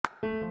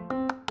I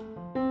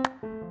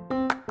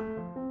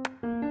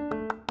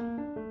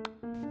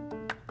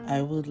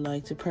would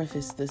like to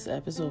preface this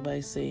episode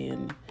by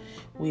saying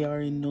we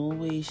are in no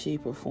way,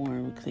 shape, or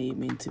form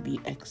claiming to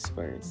be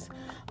experts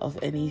of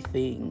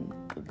anything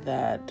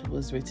that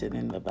was written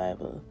in the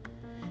Bible.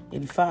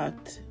 In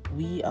fact,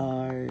 we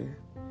are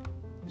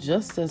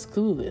just as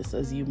clueless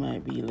as you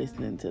might be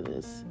listening to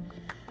this.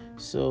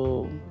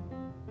 So,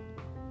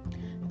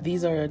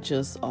 these are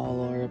just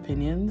all our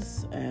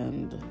opinions,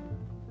 and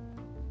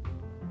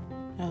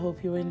I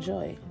hope you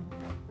enjoy.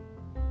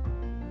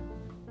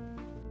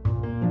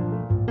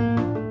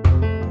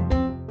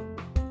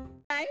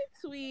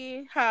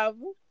 We have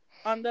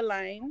on the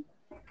line,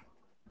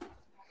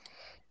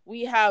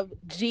 we have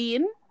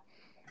Jean,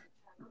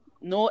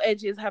 no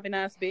edges having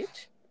ass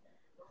bitch.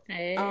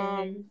 Hey.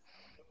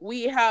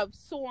 We have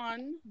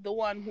Swan, the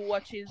one who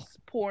watches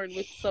porn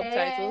with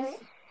subtitles.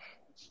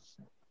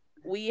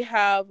 We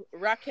have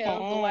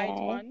Raquel, the white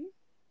one.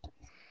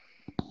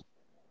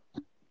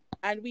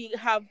 And we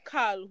have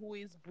Carl, who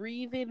is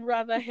breathing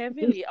rather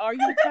heavily. Are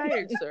you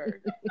tired, sir?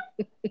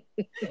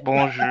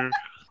 Bonjour.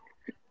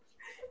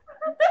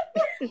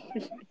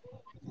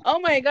 Oh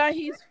my God,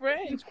 he's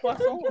French.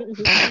 Poisson.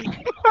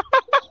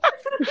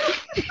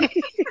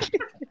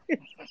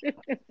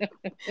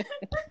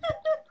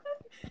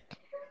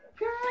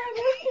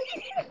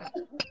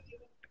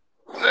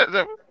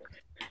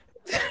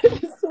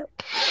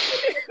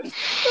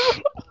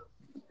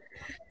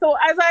 So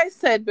as I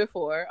said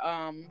before,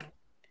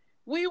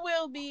 we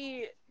will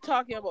be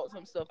talking about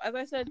some stuff. As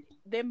I said,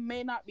 they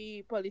may not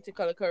be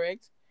politically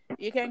correct.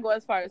 You can go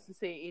as far as to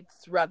say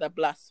it's rather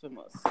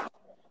blasphemous.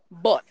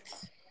 But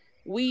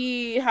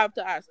we have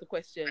to ask the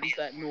questions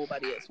that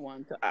nobody else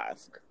wants to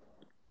ask.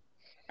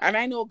 And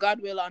I know God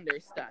will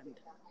understand.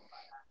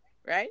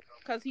 Right?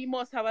 Because he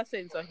must have a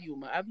sense of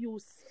humor. Have you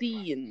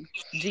seen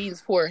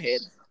Jean's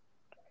forehead?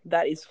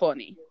 That is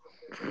funny.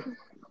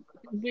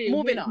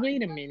 Moving on.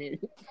 Wait a minute.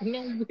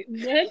 No,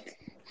 what?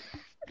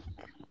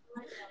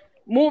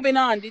 Moving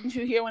on. Didn't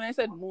you hear when I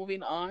said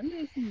moving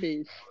on?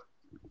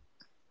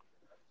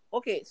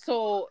 Okay,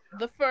 so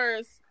the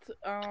first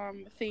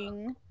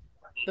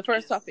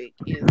topic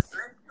is,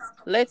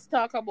 let's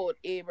talk about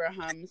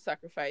Abraham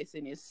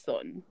sacrificing his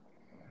son.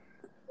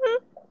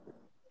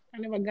 I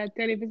never got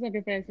tell if he's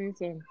sacrificing his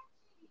son.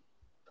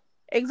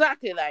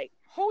 Exactly, like,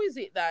 how is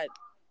it that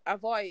a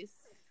voice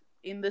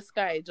in the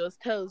sky just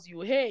tells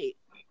you, hey,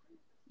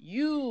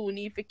 you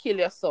need to kill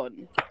your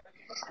son?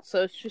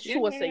 So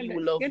show us that you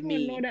love me.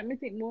 You know that me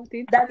think about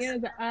it. That's... You know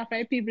the half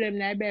of people in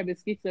the Bible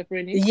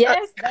schizophrenic.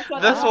 Yes, that's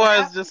what. That's why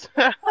it's just.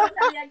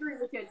 Totally agree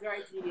with you,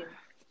 Georgie.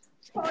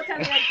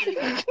 Totally agree.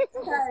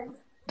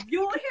 Because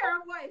you hear a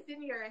voice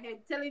in your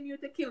head telling you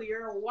to kill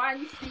your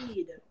one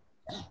seed.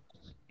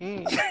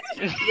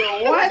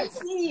 Your one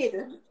seed.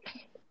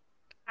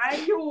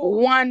 And you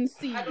one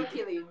seed. I don't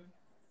kill him.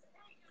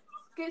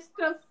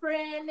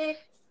 Schizophrenic.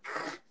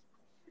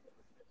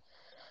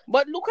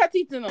 But look at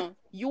it, you know.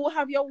 You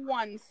have your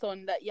one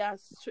son that you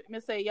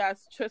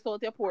stress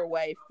out your poor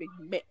wife to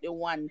make the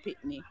one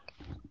pitney.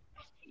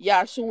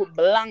 You shoot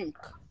blank.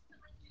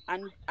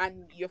 And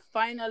you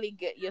finally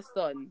get your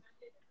son.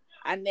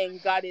 And then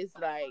God is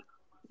like,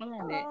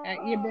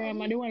 Abraham,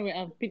 the one where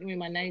I've picked me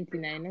my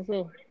 99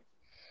 so.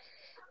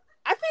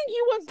 I think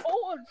he was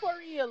old for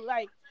real.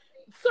 Like,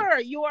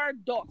 sir, you are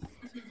dust.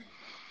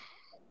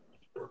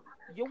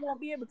 You won't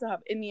be able to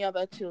have any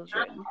other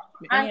children.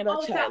 Any other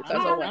child.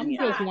 I'm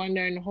just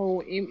wondering how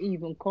him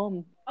even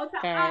come.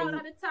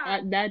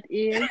 At that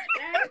age,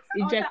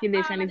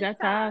 ejaculation is a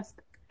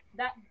task.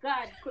 That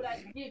God could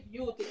have give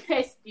you to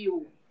test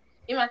you.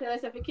 He might tell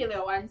us if you kill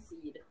your one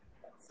seed.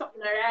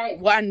 Something alright.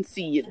 One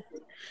seed.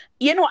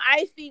 You know,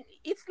 I think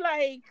it's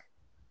like,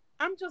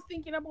 I'm just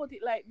thinking about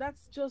it like that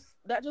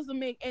doesn't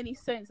make any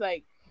sense.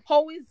 Like,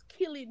 how is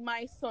killing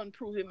my son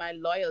proving my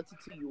loyalty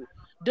to you?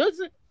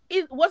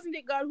 Wasn't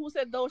it God who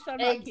said thou shalt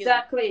not kill?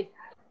 Exactly.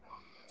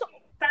 So,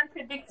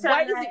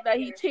 why is it that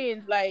he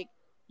changed? Like,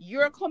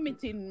 you're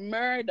committing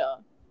murder,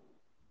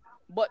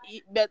 but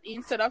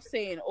instead of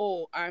saying,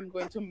 oh, I'm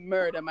going to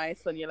murder my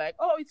son, you're like,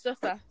 oh, it's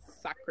just a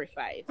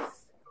sacrifice.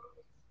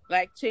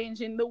 Like,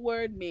 changing the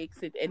word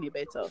makes it any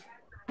better.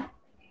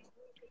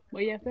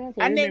 But you have to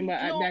also remember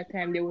at that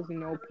time there was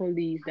no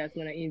police that's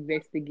going to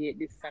investigate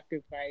this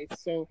sacrifice.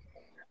 So,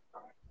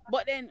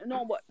 but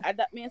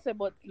that means,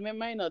 but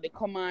remember, the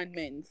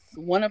commandments,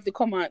 one of the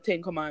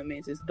 10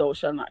 commandments is thou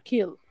shalt not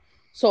kill.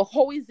 So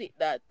how is it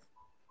that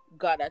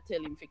God are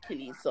telling him to kill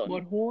his son?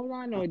 But hold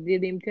on, or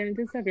did him tell him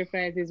to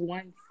sacrifice his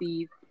one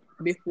seed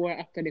before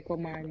after the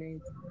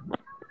commandments?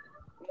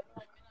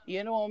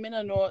 You know, me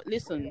no know.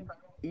 Listen,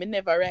 me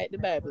never write the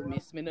Bible,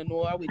 miss. Me no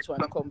know which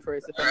one come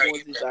first, if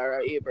Moses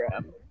or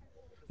Abraham.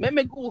 Let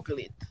me Google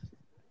it.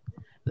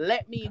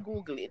 Let me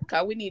Google it,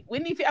 cause we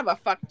need to have a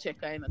fact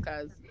checker,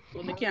 cause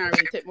we can't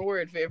really take my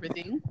word for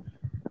everything.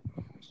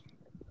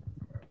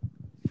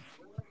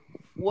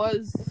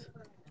 Was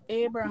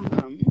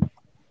Abraham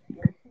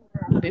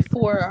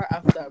before or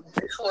after?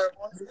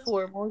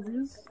 Before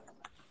Moses?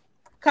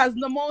 Because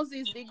the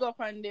Moses dig up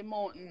on the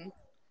mountain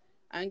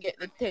and get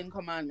the 10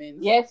 commandments.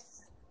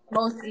 Yes.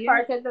 Moses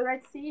parted the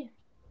Red Sea.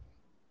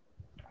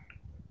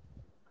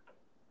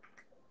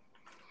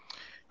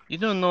 You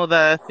don't know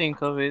that I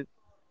think of it.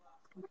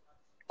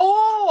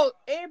 Oh,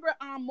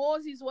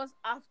 Moses was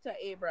after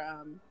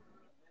Abraham.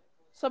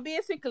 So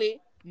basically,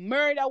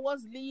 murder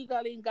was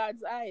legal in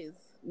God's eyes.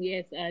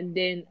 Yes, and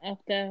then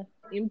after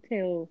him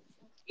tell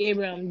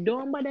Abraham,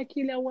 don't bother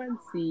kill your one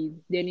seed,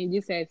 then he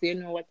decides, you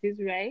know what is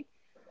right?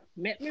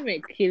 Let me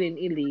make killing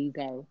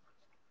illegal.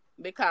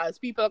 Because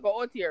people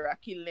go out here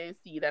and kill their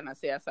seed and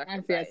say a sacrifice.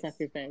 And say a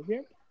sacrifice,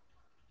 yeah.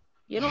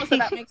 You know, so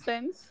that makes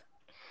sense?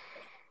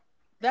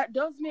 That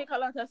does make a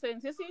lot of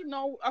sense. You see,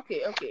 no,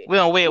 okay.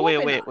 Well,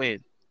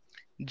 wait.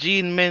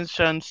 Jean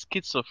mentioned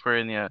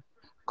schizophrenia.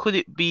 Could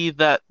it be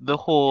that the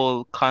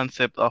whole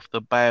concept of the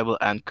Bible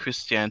and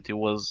Christianity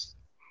was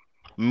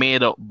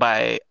made up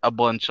by a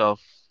bunch of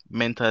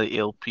mentally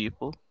ill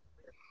people?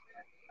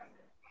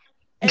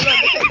 And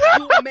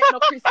you make no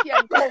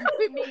Christian come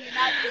to me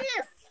like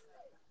this.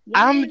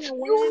 I'm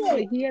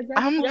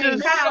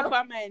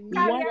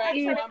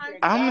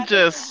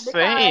just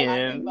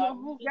saying.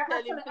 You're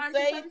actually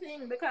answering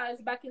something because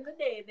back in the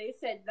day they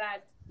said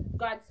that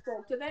God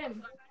spoke to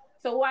them.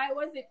 So why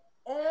was it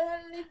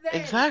only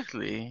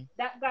then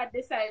that God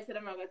decided to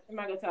I'm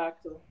gonna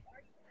talk to?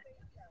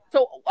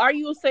 So are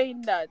you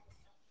saying that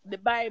the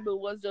Bible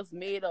was just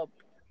made up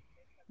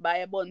by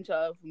a bunch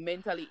of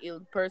mentally ill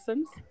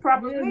persons?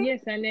 Probably. Well,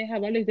 yes, and they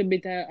have a little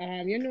bit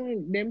of you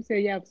know, them say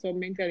you have some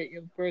mentally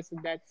ill person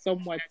that's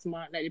somewhat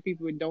smart, like the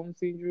people with Down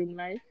syndrome.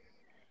 Like,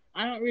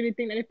 I don't really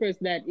think that the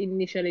person that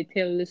initially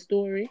tell the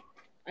story,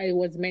 I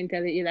was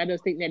mentally ill. I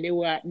just think that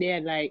they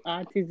had like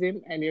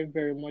autism and they're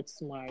very much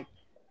smart.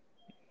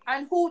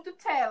 And who to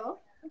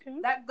tell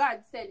that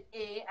God said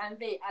A and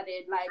they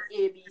added like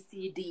A, B,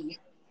 C, D?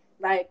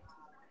 Like,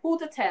 who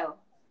to tell?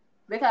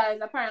 Because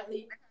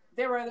apparently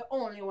they were the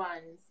only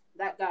ones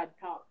that God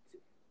talked to.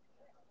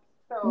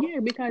 So, yeah,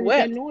 because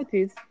if you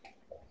notice,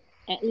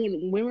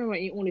 remember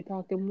he only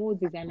talked to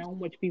Moses and how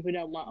much people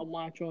that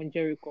march around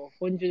Jericho,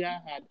 100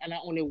 and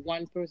only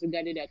one person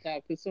got it that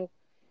talked to. So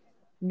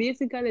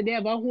basically, they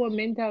have a whole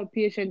mental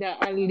patient that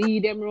will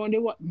lead them around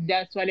the world.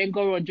 That's why they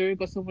go around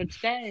Jericho so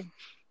much time.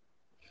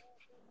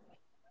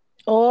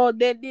 Oh,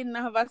 they didn't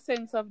have a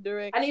sense of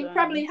direction. And he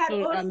probably had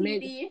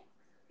OCD.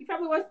 He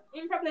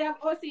probably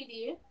have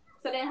OCD.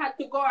 So they had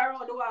to go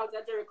around the walls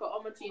of Jericho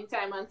how much in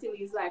time until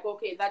he's like,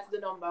 okay, that's the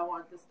number I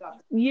want to stop.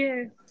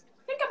 Yeah.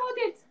 Think about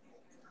it.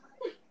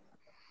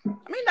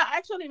 I mean, that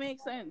actually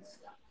makes sense.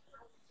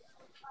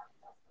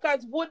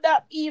 Because would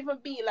that even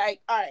be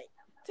like, all right,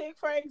 take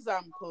for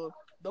example,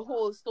 the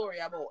whole story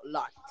about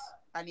Lot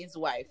and his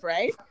wife,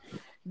 right?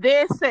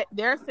 They're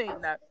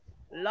saying that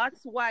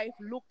Lot's wife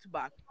looked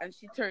back and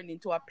she turned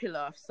into a pillar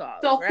of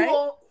salt. So right?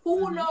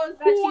 who knows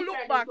that she turned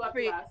into a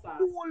pillar of salt?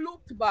 Who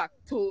looked back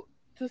to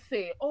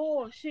say,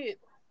 oh shit,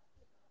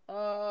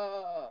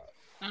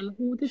 and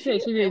who to say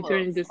she didn't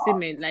turn into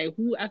cement? Like,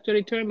 who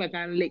actually turned back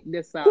and licked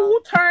the salt? Who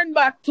turned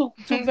back to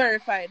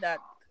verify that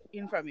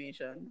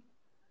information?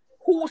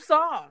 Who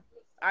saw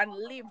and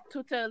lived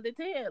to tell the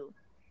tale?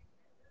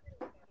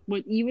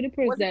 But even the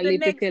person that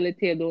lived to tell the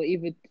tale, though,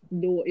 even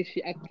though if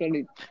she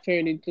actually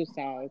turned into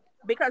salt.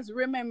 Because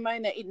remember,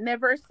 it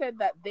never said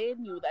that they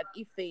knew that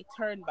if they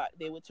turned back,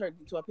 they would turn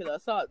into a pillar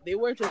of salt. They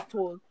were just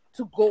told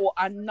to go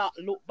and not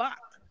look back.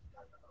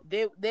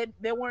 They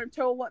weren't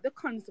told what the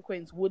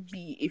consequence would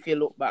be if you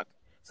look back.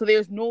 So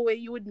there's no way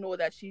you would know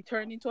that she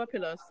turned into a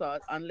pillar of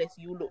salt unless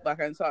you look back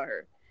and saw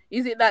her.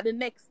 Is it that the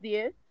next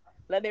day,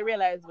 like they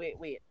realize, wait,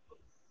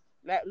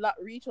 like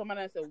reach home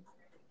and I say,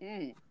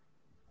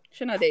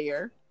 she not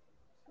there,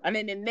 and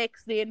then the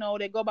next day now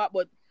they go back,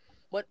 but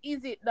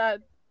is it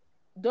that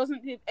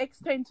doesn't it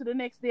extend to the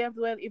next day as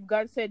well? If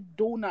God said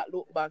do not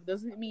look back,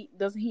 doesn't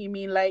he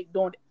mean like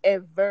don't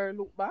ever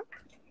look back?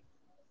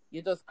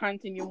 You just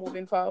continue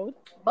moving forward.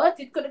 But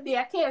it could be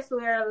a case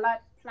where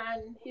Lot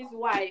planned his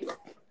wife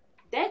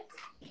death.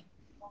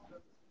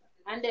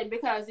 And then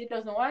because he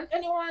doesn't want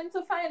anyone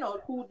to find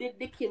out who did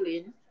the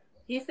killing,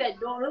 he said,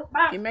 don't look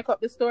back. He make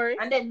up the story.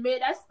 And then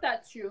made a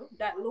statue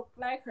that looked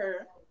like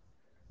her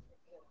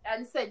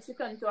and said she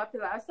turned to a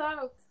pillar of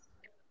salt.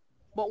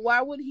 But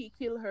why would he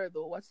kill her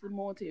though? What's the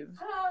motive?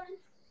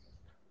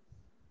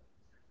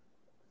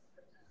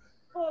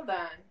 Hold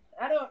on.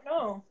 I don't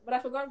know, but I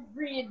forgot to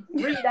read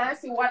and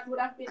see what would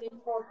have been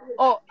important.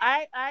 Oh,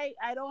 I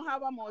don't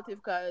have a motive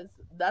because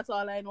that's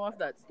all I know of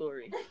that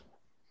story.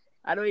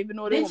 I don't even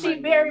know the woman. Did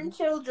she bear him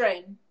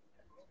children?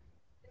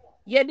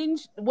 Yeah,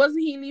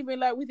 wasn't he living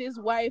like with his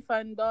wife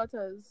and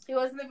daughters? He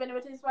was living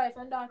with his wife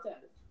and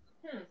daughters.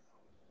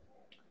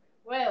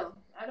 Well,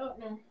 I don't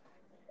know.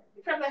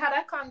 He probably had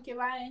a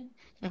concubine.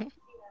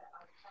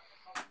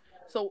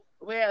 So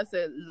where I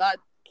said Lot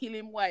kill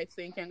him wife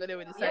so he can go there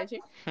with the side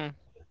chick?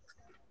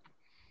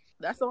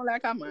 That sound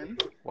like a man.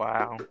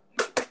 Wow.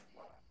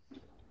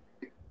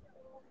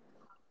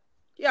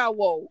 Yeah,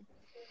 whoa.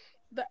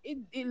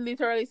 It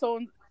literally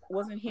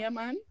wasn't he a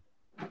man?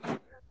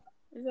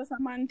 It's just a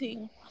man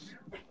thing.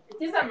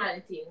 It is a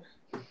man thing.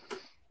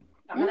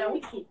 I'm a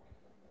wicked.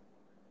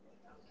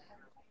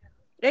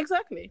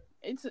 Exactly.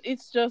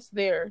 It's just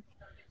there.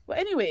 But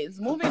anyways,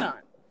 moving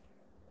on.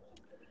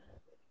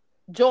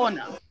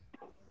 Jonah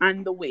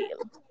and the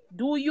whale.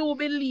 Do you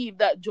believe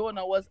that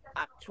Jonah was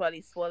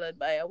actually swallowed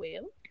by a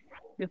whale?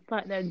 The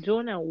fact that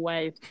Jonah's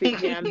wife sit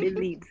there and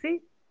believe, see?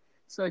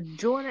 So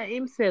Jonah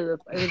himself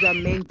is a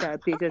mental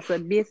patient. So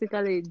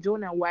basically,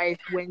 Jonah's wife,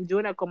 when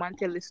Jonah come and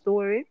tell the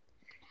story,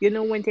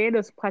 when you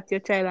just pat your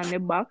child on the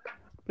back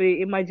for your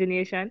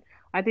imagination,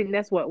 I think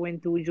that's what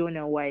went through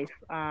Jonah's wife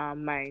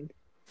mind.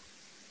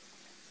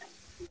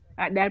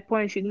 At that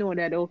point, she know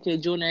that, okay,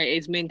 Jonah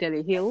is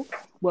mentally ill,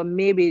 but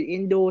maybe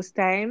in those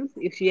times,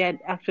 if she had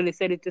actually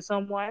said it to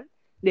someone,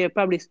 they'd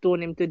probably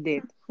stone him to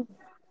death.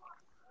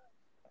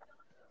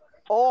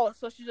 Oh,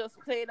 so she just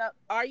played up.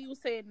 Are you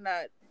saying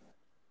that?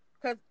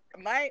 Because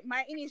my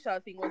initial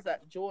thing was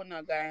that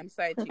Jonah got him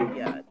sighting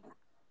yard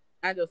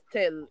and just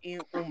tell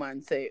him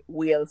woman say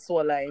we'll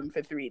swallow him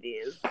for 3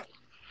 days.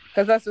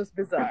 Because that's just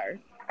bizarre.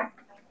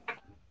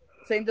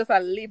 So him just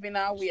live in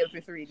a whale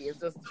for 3 days,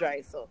 just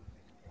dry so.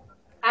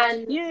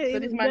 And so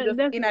this man just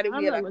in the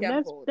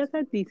whale that's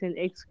a decent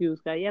excuse.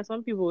 Yeah,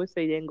 some people will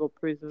say they can go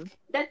prison.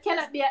 That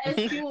cannot be an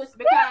excuse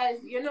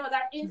because you know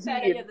that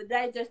inside of the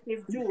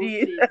digestive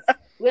juices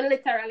will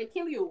literally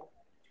kill you.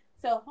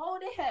 So how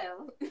the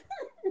hell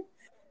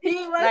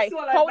he was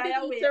swallowed by a whale?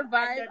 How did he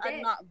survive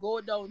and not go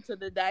down to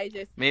the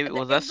digestive? Maybe it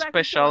was a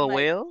special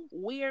whale.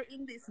 Where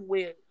in this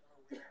whale?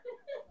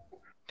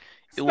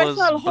 It was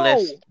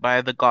blessed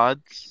by the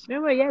gods.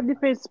 Remember, you have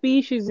different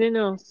species,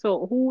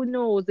 so who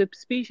knows? The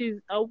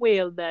species of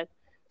whale that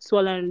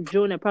swallowed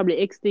Jonah probably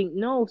extinct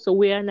now, so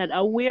we are not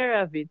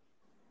aware of it.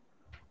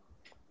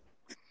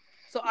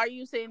 So are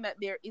you saying that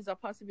there is a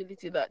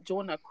possibility that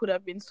Jonah could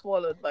have been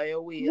swallowed by a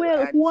whale?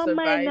 Well, who am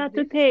I not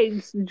to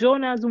take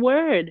Jonah's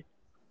word?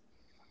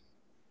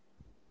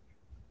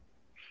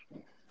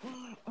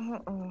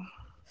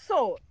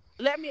 So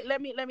let me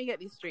get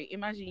this straight.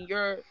 Imagine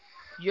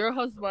your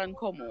husband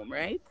come home,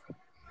 right?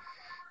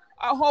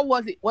 How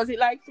was it? Was it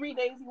like 3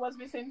 days he was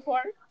missing for?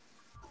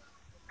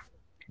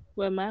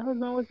 Well, my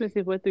husband was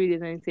missing for 3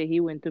 days and he said he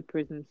went to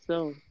prison,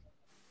 so.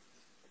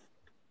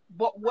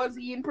 But was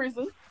he in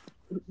prison?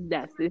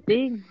 That's the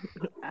thing.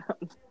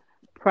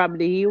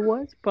 Probably he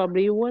was,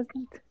 probably he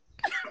wasn't.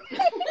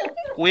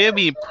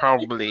 Maybe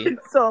probably.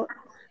 So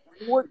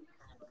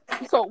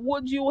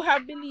would you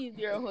have believed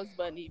your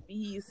husband if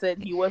he said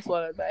he was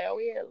swallowed by a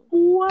whale?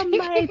 Who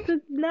am I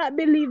to not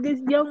believe this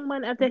young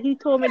man after he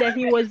told me that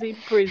he was in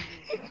prison?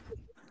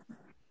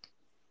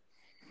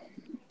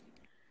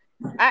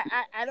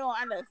 I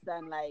don't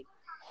understand. Like,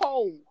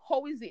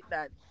 how is it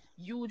that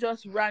you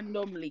just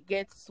randomly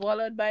get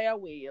swallowed by a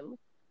whale?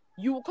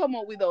 You come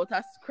up without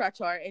a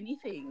scratch or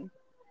anything,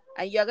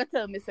 and you're gonna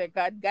tell me say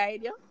God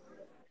guide you?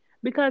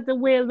 Because the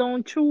whale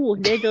don't chew,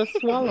 they just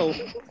swallow.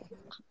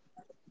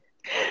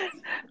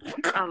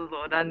 A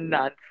lot of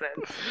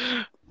nonsense.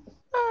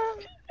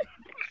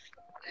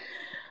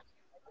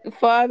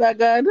 Father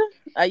God,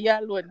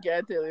 y'all won't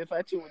get tell if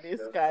I chew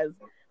this, because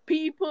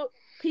people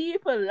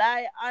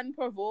lie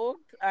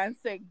unprovoked and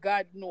say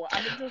God no.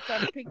 I mean, just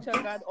a picture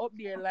God up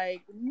there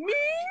like me.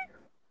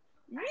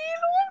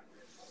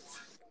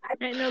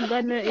 I know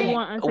God no, he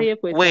won't answer your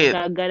question. Wait.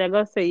 God I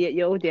gotta say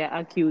you're out there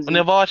accusing. You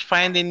never watched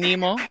Finding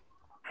Nemo?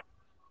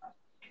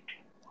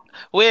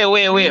 Wait.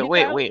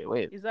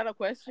 Is that a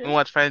question? You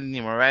watch Finding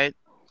Nemo, right?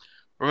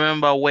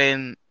 Remember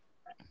when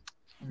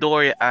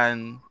Dory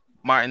and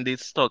Martin did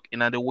stuck in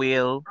the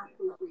whale,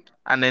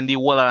 and then the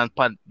water and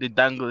put the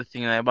dangle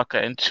thing in the back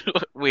and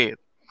wait.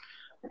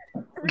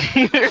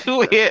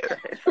 Wait.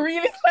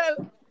 Really?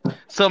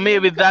 So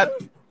maybe that.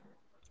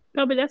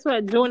 No, but that's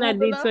what Jonah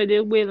did, so the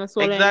whale and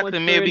swallow. Exactly.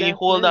 Maybe he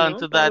hold on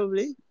to that.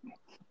 Probably.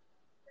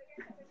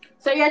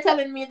 So you're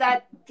telling me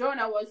that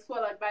Jonah was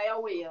swallowed by a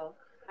whale,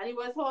 and he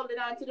was holding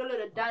on to the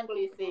little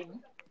dangly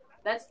thing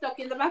that's stuck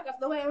in the back of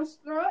the whale's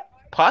throat?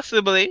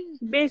 Possibly.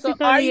 Basically,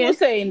 so are you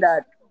saying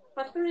that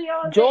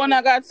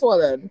Jonah got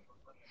swallowed?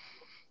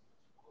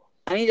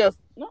 And he just...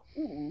 No.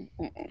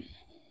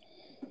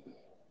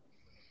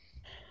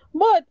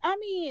 But, I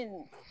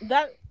mean,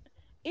 that...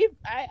 If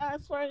I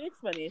ask for an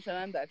explanation,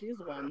 and that is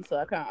one, so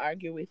I can't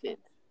argue with it.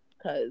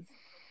 Because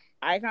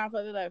I can't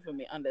for the life of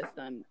me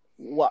understand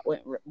what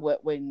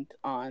went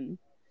on,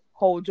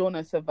 how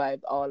Jonah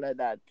survived all of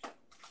that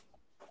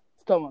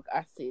stomach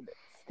acid,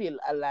 still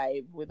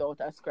alive without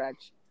a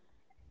scratch.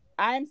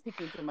 I'm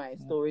sticking to my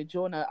story.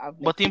 Jonah,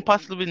 but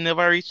impossibly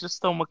never reached the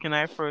stomach in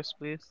the first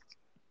place.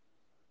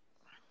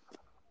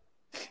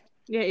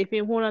 Yeah, if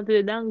you hold on to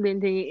the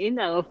dangling thing,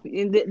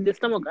 the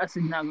stomach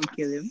acid not gonna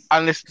kill him.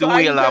 Unless the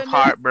whale have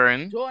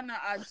heartburn. Jonah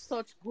had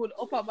such good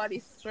upper body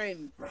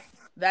strength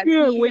that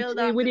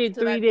within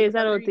 3 days,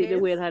 I don't think the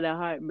whale had a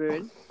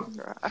heartburn.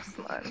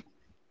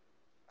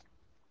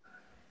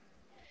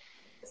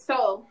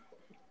 So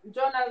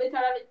Jonah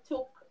literally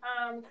took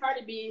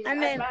Cardi B's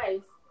advice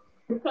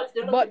to touch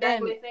the little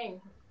dangly thing.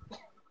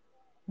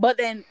 But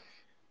then,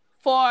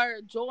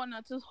 for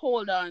Jonah to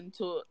hold on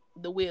to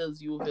the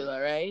whale's uvula,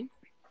 right?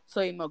 so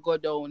it might go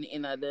down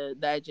in the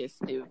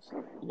digestive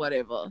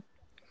whatever.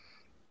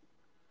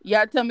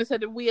 Yeah, tell me, so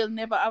the whale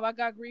never have a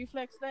gag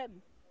reflex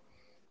then?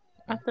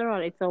 After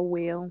all, it's a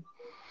whale.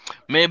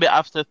 Maybe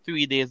after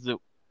 3 days,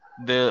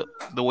 the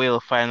whale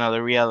finally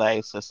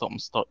realized that something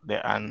stuck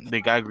there, and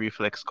the gag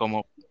reflex come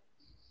up,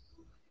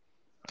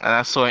 and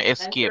I saw an And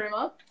escape. threw him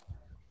up.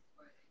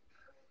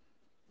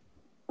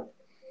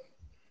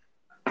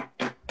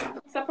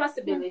 It's a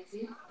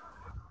possibility.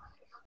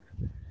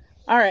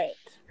 All right.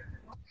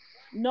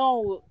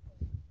 No,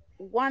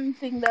 one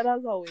thing that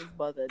has always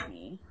bothered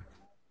me,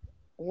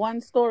 one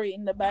story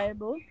in the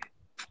Bible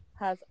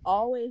has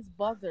always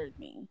bothered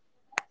me,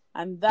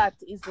 and that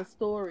is the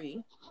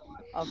story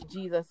of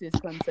Jesus'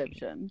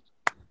 conception.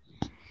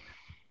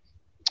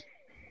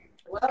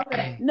 Well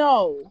then.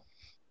 No.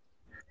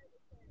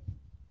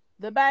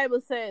 The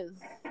Bible says,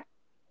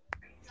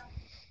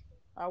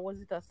 or was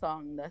it a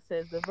song that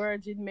says the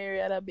Virgin Mary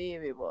had a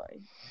baby boy?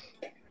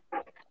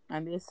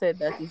 And they said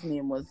that his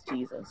name was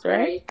Jesus, right?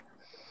 Right.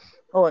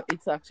 Oh,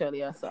 it's actually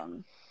a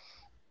song.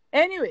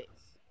 Anyways,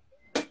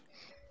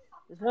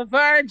 the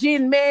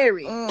Virgin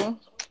Mary.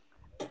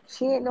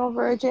 She ain't no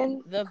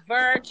virgin. The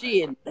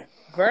Virgin.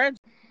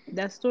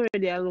 That story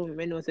there alone,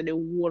 when was the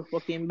whole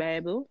fucking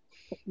Bible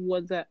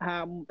was as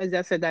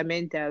I said, a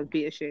mental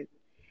patient.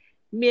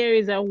 Mary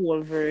is a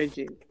whole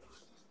virgin.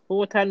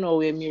 But I know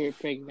when Mary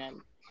pregnant.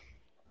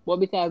 But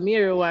because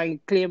Mary want to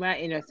claim her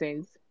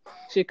innocence,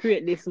 she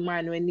create this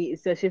man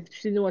so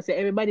she knows that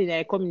everybody in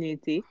her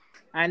community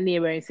and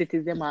neighboring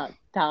cities them are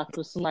talk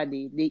to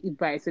somebody, they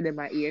advise to them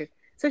are here.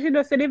 So she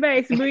does the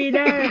device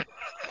breeder.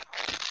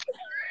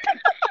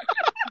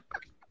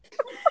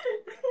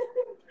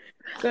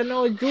 So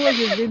now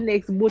Joseph the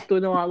next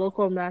button now I go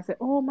come and say,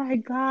 oh my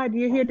God,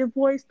 you hear the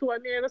voice too?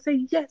 And I go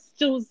say, yes,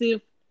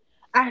 Joseph,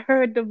 I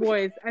heard the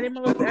voice. And then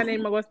I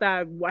go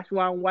start wash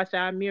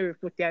our Mary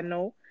foot you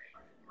know.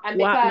 And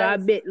What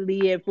because, a bit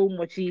late for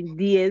much in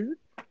days.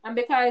 and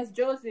because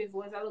Joseph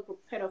was a little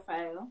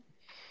pedophile,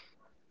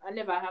 I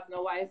never have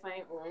no wife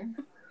I own.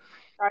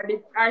 Or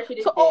she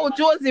did So, that.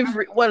 Joseph,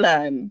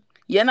 well,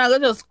 you're not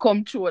going to just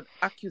come through with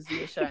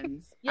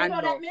accusations You and know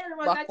that not Mary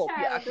was back a up your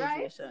child, right?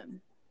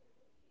 accusation.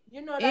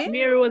 You know that Eh?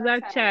 Mary was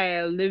a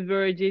child. The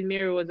Virgin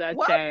Mary was a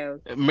What?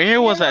 child. Mary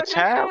was a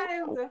child?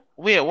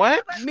 Wait,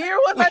 what? Mary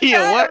was a Wait,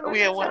 child. what?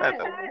 Wait, what?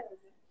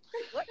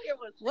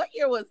 What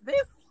year was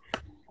this?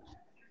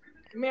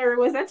 Mary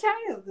was a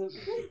child.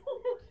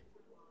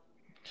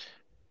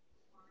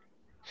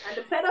 And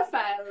the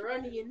pedophile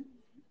run in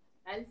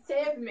and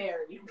save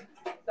Mary.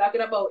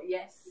 Talking about,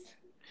 yes.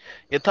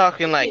 You're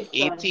talking like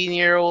His son.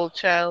 18-year-old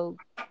child?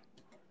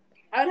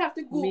 I would have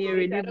to Google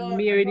Mary it. I did don't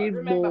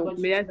remember, about but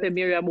me. I said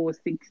Mary about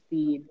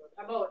 16.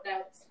 about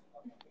that.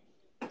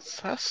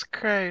 Jesus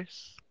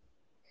Christ.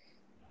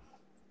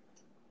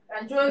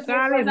 And Joseph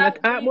Call was him. a Not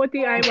talk big about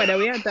the eye, boy. but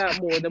we are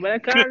talking about. But I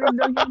call him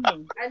down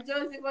here. And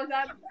Joseph was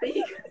a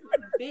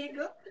big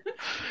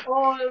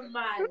old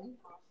man.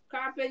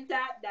 Carpenter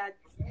at that.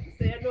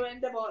 So you know him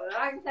about a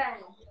long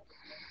time.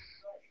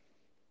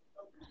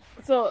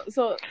 So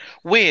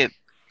Wait,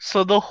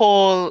 so the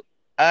whole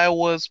I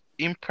was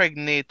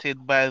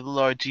impregnated by the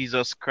Lord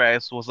Jesus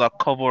Christ was a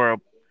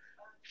cover-up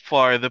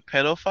for the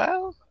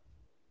pedophile?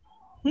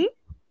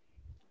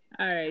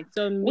 Alright,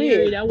 so Mary,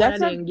 Weird. that one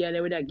That's of a- them girl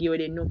that would have give her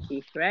the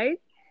nookie, right?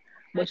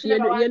 But she you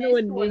never know, want the this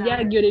to girl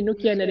her. give the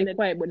nookie under the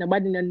quiet, but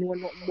nobody don't know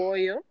nothing about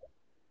you.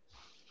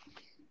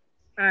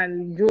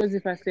 And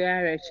Joseph I say,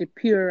 alright, she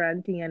pure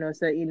and thing and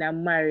also in a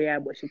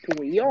marriage, but she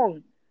too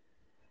young.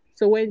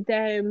 So when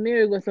time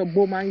Mary goes to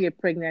boom and get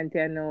pregnant,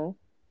 you know,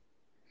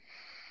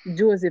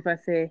 Joseph I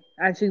say,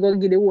 and she go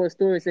give the whole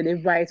story, so the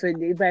advice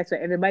for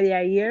everybody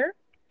I hear,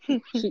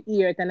 she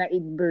hear it and I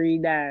it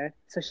breed her.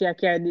 So she a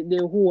carry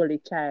the holy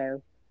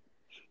child.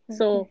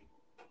 So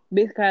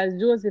because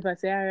Joseph I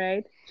say,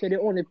 alright, she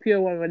the only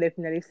pure one left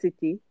in the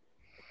city,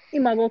 he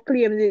might go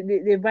claim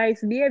the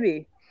vice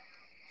baby.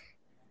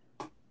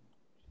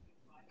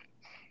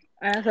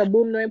 And so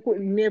boom, no, he put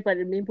me for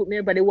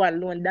the one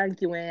lone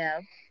donkey when I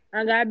have.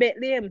 And I bet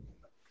them.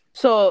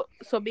 So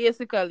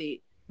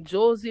basically,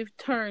 Joseph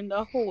turned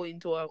a hoe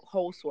into a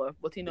housewife,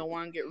 but he don't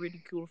want to get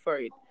ridiculed for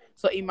it.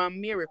 So him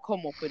and Mary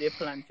come up with a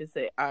plan to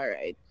say, all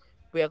right,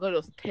 we are going to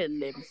just tell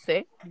them,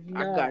 say,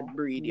 No, God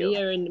breed you.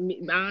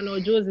 I know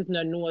Joseph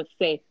no know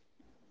say.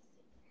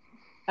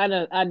 Add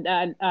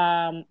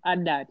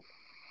that.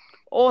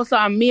 Oh,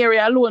 so Mary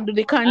alone do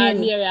the And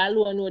canning. Mary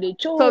alone know the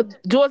So truth.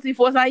 Joseph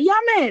was a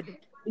yamed.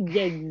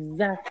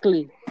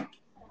 Exactly.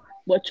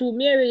 But to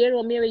Mary, you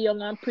know, Mary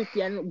young and pretty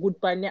and good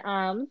for the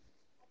arms.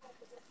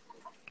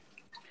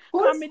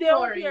 Come me there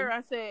up here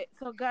and say,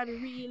 so God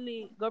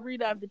really got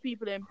rid of the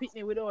people and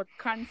pitney without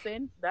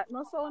consent. That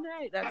not sound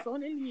right. That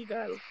sound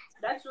illegal.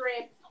 That's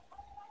rape.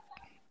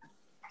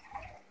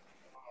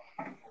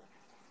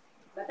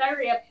 That's a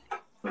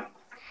rape.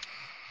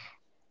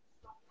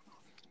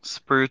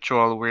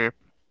 Spiritual rape.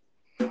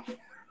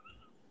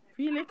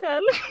 Really,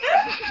 Carl?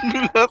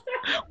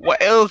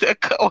 What else if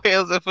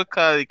I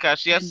call it? Because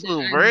she a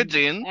still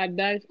virgin. And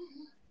that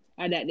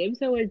them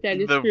say was that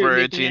The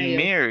spirit Virgin make me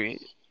Mary.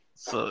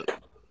 So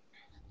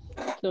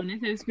So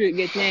necessary spirit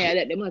get near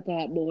that they must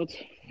talk about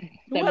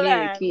the Well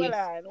Mary on, case.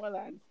 well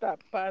on. Stop.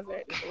 Pause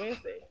right there. What you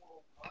say?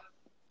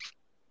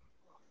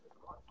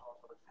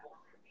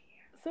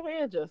 So what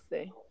you just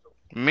say?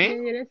 me?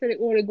 Yeah, they say the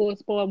Holy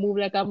Ghost power move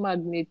like a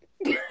magnet.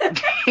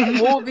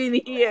 Move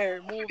in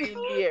here. Move in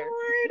there.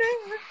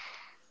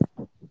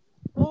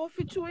 Oh, if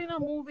it's showing a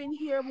move in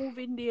here, move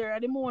in there.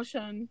 The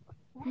motion.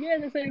 Yeah,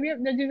 they say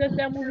the Jesus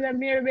that move like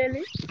Mary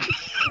belly.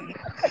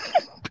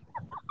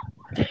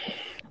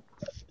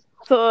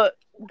 So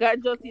God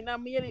just in a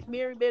Mary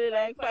belly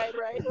like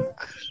fibroid.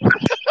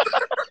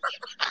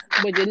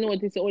 But you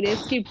notice how they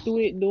skip to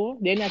it though.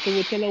 They not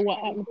to tell her what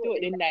happened to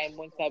it the 9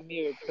 months of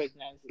Mary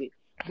pregnancy.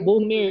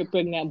 Boom, Mary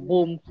pregnant,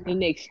 boom. The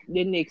next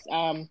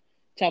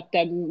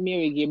chapter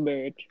Mary give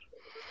birth.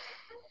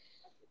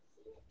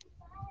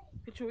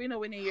 It's showing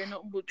when you hear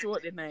nothing but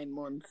throughout the 9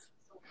 months.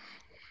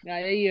 Now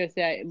you hear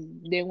say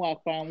they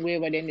walk from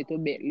wherever they need to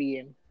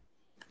Bethlehem.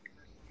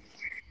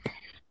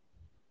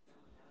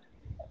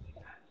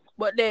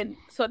 But then,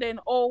 so then,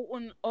 how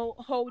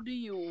do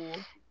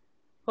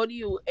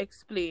you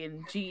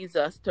explain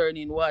Jesus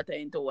turning water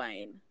into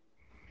wine?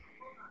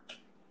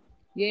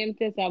 Yeah, him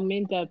test a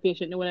mental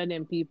patient, one of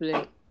them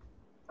people.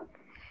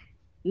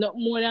 Not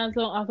more than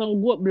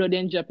some goat blood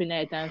then drop in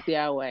it and say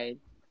how wide.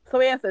 So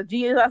yes,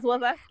 Jesus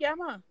was a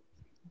scammer.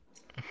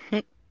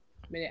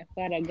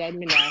 Father God,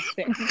 me not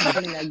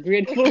I'm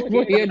grateful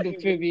for you do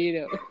for me, you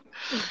know.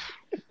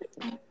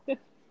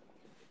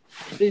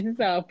 This is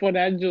our fun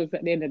and jokes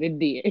at the end of the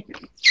day.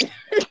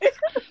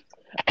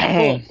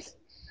 But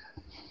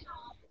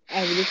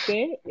as we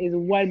say, is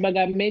one bag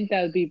of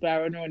mental people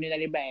are running in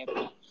the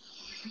Bible.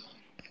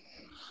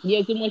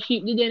 Yes, too much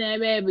sheep did in the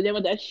Bible. They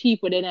want a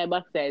sheep with in the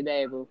backside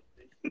Bible.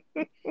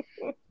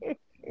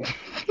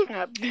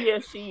 Be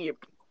a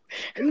sheep.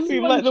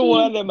 Seem like the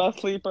one of them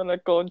asleep on the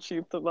count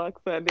sheep to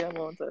backside the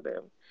amount of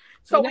them.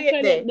 So that's wait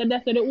why there.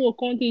 that's why the whole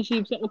county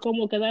sheep something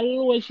come out because I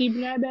low sheep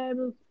in the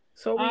Bible.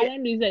 So All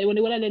them do is that when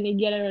they want to then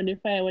get around the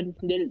fire when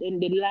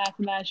the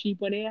last sheep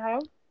what they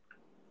have.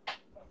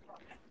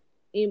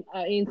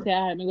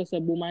 Inside, I go say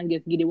boom and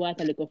give the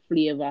water like a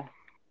flavor.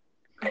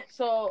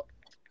 So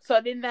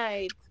the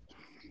night.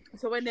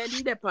 So when they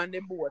did up on the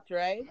boat,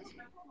 right?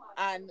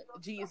 And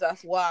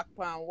Jesus walked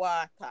on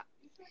water.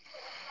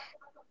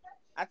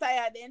 I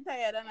tired and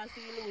I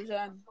see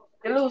illusion.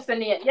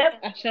 Hallucinate, yep.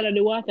 I shallow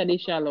the water, they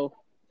shallow.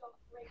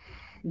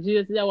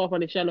 Jesus is walk on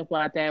the shallow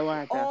part of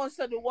water. Oh,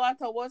 so the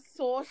water was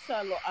so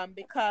shallow, and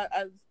because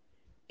as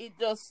it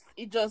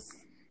just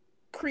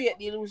create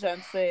the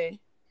illusion, say,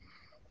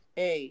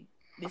 hey,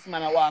 this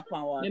man a walk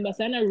on water. Remember,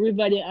 a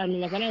river there, and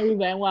remember, a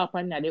river and walk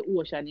on the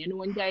ocean. You know,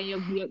 one time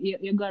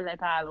you go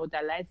like all out,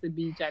 lights the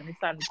beach and the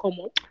sun come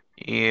up.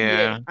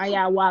 Yeah. And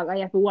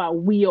you have to walk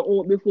way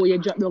out before you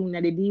drop down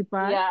in the deep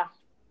part. Yeah.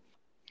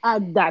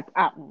 And that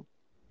happen.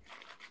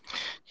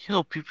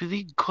 Yo, people,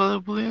 they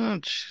gullible, you know.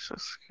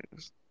 Jesus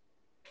Christ.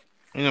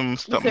 You know,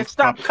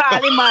 Stop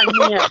calling my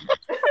name.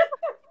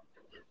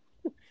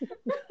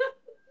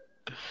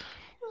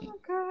 Oh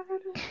God.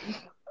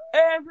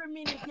 Every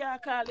minute you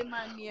call him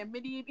my name.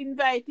 Maybe you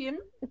invite him.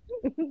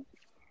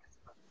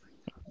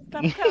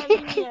 Stop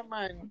calling me,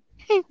 man.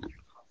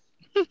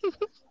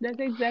 That's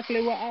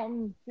exactly what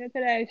happened. You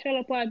said I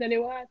shallow part of the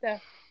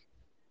water.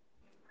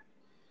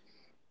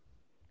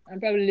 And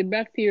probably the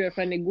bacteria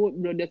from the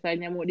goat blood that's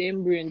in your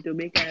them brain too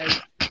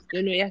because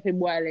you know you have to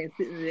boil and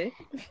sitting there.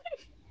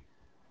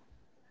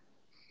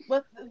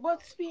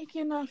 But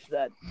speaking of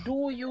that,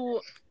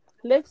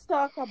 let's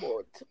talk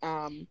about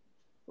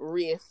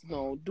race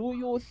now. Do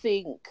you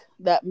think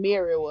that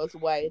Mary was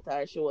white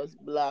or she was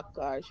black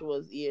or she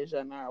was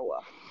Asian or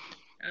what?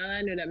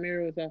 I know that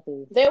Mary was a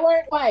fool. They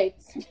weren't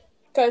white.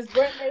 Because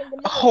weren't they in the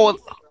Middle Whole,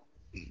 East?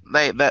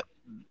 like that,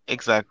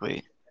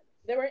 exactly.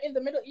 They were in the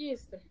Middle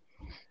East.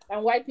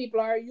 And white people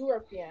are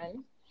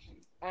European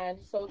and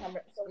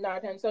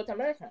North and South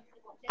American.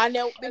 And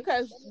then,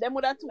 because them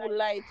would have too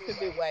light to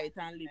be white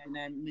and live in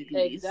the Middle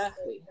East.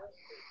 Exactly.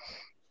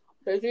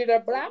 So it's either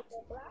black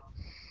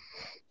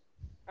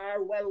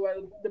or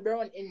well the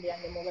brown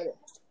Indian them over there.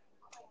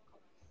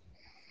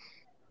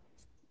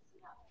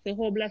 So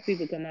how black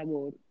people come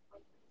about?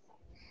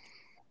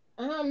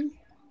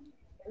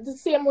 The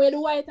same way the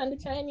white and the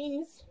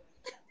Chinese.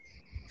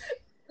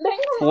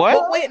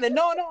 What? But wait,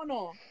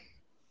 no.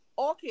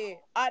 Okay,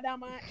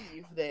 Adam and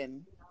Eve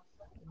then.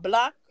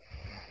 Black,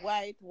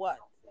 white, what?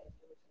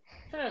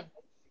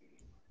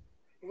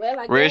 Well,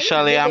 again,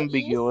 Racially Middle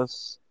ambiguous.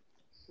 East.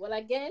 Well,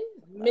 again,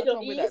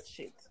 Middle East. That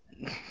shit.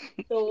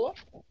 So,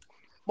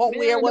 but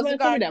where was the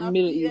Garden of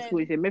Middle Eden? East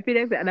question? Maybe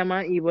they say Adam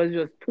and Eve was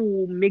just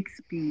two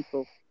mixed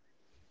people.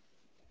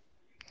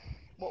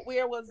 But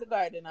where was the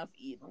Garden of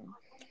Eden?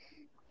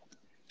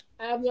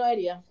 I have no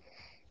idea.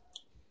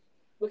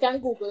 We can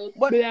Google it.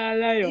 But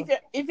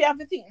if you have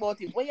to think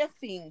about it, what you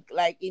think,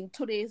 like in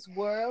today's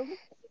world,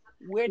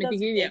 where does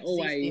it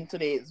exist in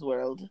today's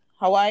world?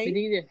 Hawaii?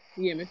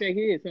 Yeah, I think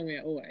it is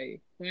somewhere Hawaii.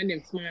 One of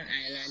them small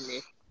island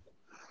there.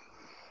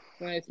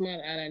 One of the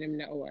small island in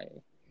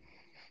Hawaii.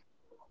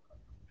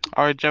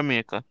 Or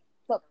Jamaica.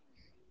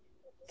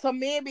 So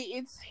maybe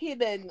it's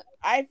hidden.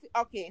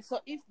 Okay. So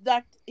if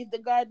the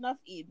Garden of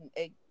Eden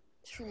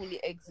truly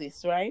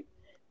exists, right?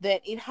 Then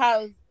it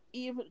has,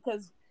 even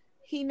because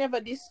he never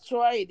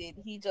destroyed it,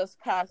 he just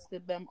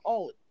casted them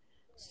out.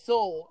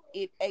 So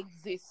it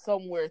exists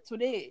somewhere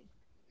today.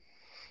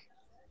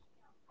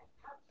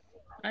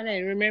 And I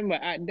remember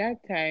at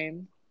that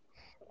time,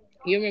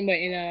 you remember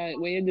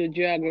when you do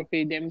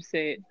geography, them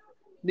say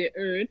the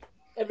earth,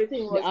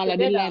 Everything was all of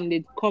the together. land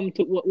it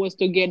was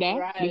together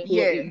Right. before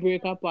Yeah. it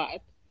break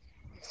apart.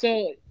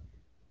 So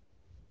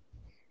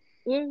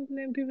well,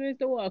 then people used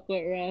to walk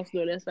out Ross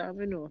though, that's how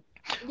I know.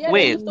 Yeah, they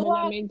Wait, used to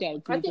walk. Mental I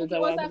people think it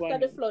that was walk after one.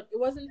 the flood. It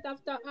wasn't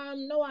after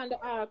Noah and the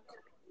ark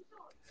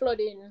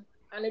flooding,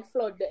 and it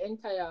flooded the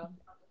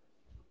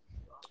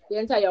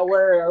entire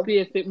world.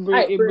 Yes, it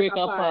break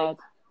apart.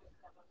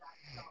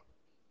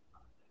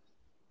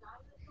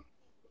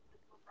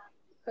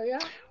 So yeah.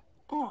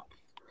 Oh.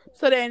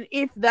 So then,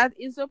 if that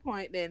is the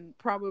point, then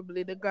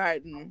probably the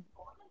garden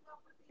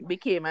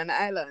became an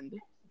island.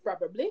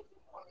 Probably.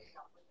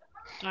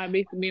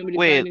 Maybe the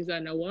wait. garden is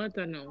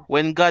underwater now.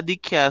 When God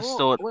did cast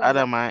Oh, out well,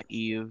 Adam and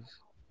Eve,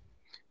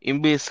 he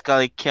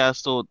basically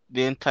cast out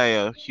the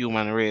entire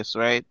human race,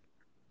 right?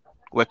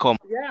 Welcome.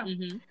 Yeah.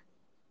 Mm-hmm.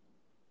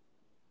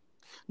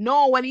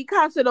 no, when he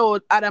casted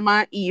out Adam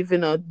and Eve,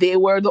 they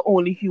were the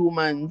only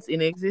humans in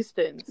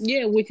existence.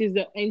 Yeah, which is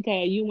the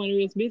entire human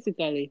race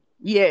basically.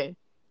 Yeah.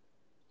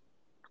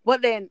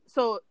 But then,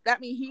 so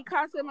that means he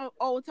cast them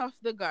out of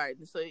the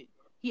garden. So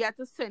he had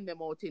to send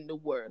them out in the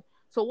world.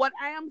 So what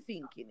I am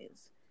thinking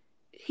is,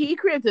 he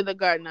created the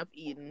Garden of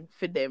Eden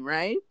for them,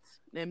 right?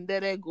 Them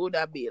that are good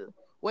at Bill.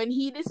 When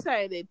he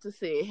decided to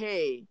say,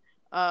 hey,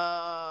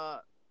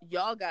 y'all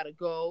gotta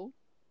go,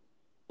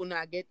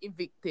 una get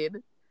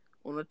evicted,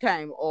 una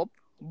time up,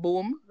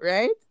 boom,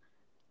 right?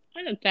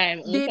 At the time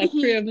up, Did I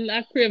he?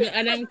 craven,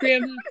 Adam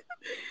craven.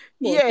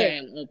 Yeah.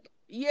 Time up.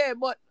 Yeah,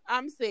 but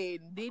I'm saying,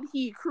 did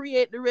he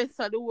create the rest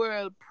of the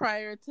world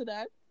prior to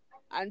that?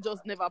 And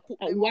just never put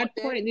them At what out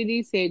there? point did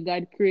he say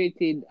God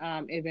created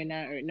heaven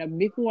and earth? Now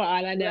before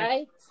all of that.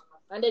 Right.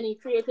 And then he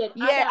created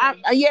Yeah,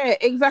 Adam. yeah,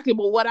 exactly.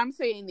 But what I'm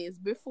saying is,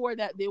 before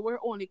that, they were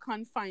only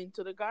confined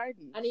to the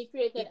garden. And he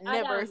created It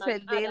Adam. never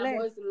said they Adam left.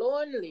 was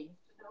lonely.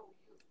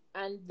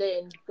 And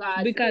then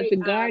God Because the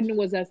garden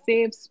was a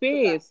safe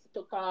space.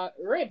 Took a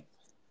rib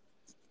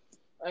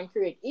and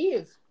create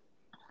Eve.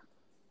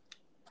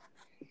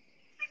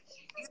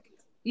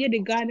 Yeah, the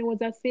garden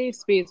was a safe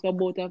space for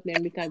both of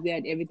them because they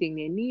had everything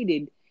they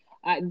needed.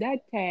 At that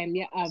time,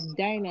 you have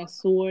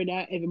dinosaurs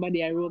that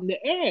everybody roamed the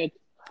earth.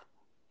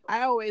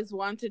 I always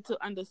wanted to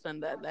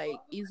understand that. Like,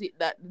 is it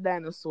that the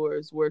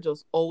dinosaurs were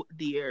just out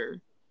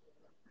there,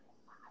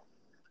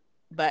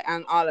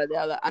 and all of the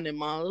other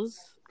animals?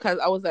 Because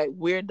I was like,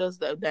 where does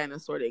the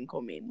dinosaur then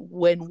come in?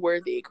 When were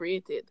they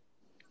created?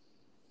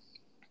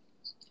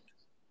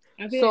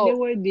 I feel like they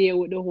were there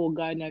with the whole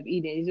Garden of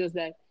Eden. It's just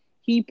that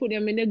he put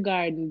them in the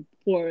garden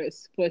for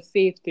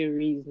safety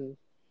reasons,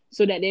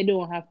 so that they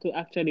don't have to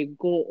actually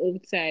go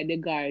outside the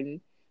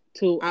garden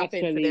to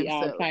actually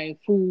find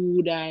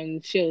food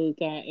and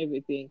shelter and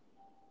everything.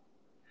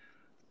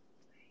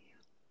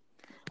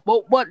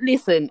 But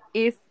listen,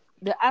 if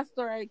the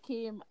asteroid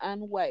came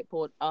and wiped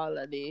out all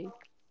of the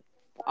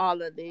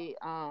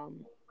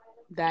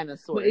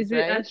dinosaurs, but is the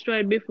right?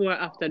 asteroid before or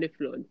after the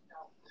flood?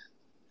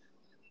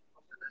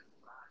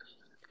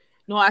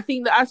 No, I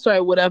think the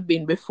asteroid would have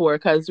been before,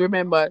 because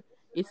remember,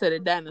 it said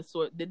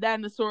the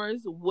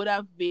dinosaurs would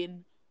have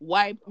been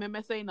wiped.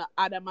 Remember saying that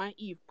Adam and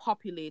Eve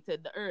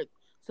populated the earth.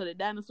 So the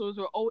dinosaurs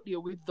were out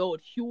there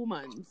without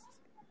humans.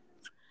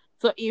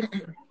 So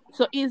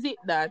is it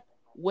that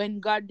when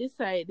God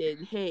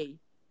decided, hey,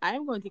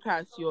 I'm going to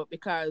cast you up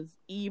because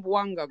Eve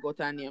Wanga got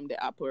a name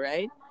the apple,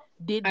 right?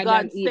 Did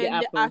God send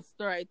the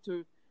asteroid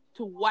to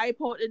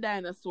wipe out the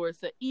dinosaurs?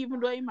 So even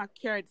though he might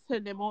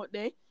send them out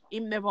there, he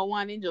never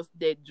wanted just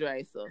dead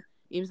dry. So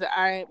he said,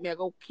 all right, me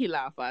go kill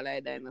off all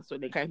the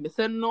dinosaurs. They can't be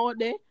sending out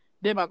there,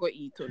 they might go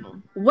eat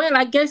no. Well,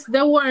 I guess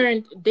they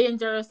weren't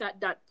dangerous at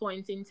that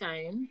point in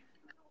time.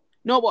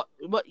 No,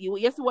 but you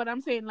see what I'm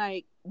saying?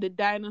 Like, the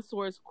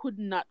dinosaurs could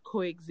not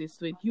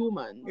coexist with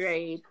humans.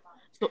 Right.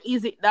 So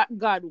is it that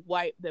God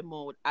wiped them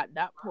out at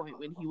that point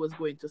when he was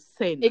going to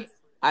send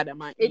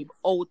Adam and Eve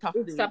out of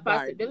the garden? It's a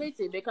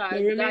possibility, because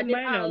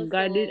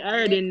God did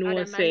already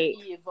know, say...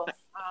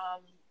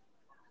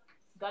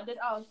 God did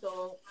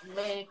also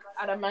make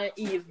Adam and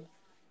Eve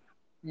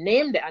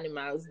name the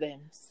animals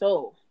then.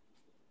 So...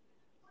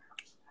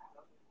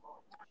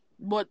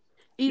 But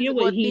they named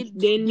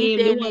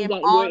the ones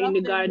that were in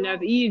the Garden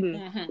of Eden.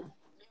 Mm-hmm.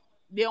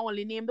 They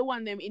only named the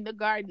one them in the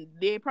garden.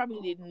 They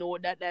probably didn't know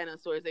that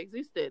dinosaurs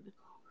existed.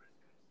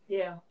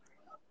 Yeah.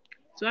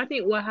 So I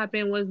think what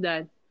happened was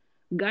that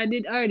God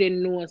did already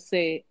know,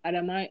 say,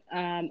 Adam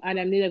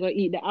did go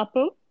eat the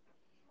apple.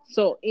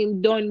 So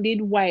him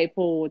did wipe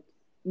out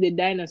the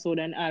dinosaur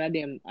and all of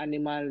them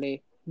animals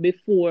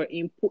before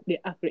he put the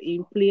apple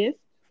in place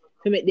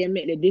to make them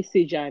make the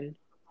decision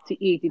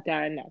to eat it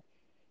or not.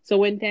 So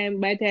by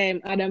the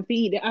time Adam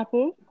eat the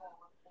apple,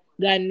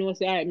 God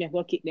knows, all right, me have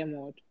to kick them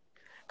out.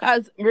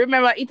 Cause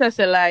remember it has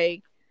a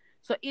like.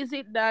 So is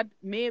it that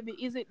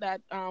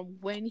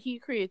when he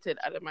created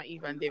Adam and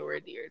Eve and they were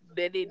there,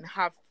 they didn't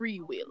have free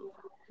will,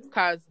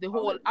 cause the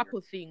whole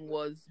apple thing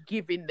was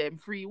giving them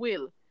free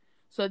will,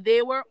 so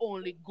they were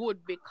only good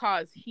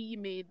because he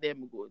made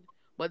them good.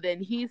 But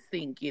then he's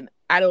thinking,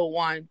 I don't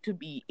want to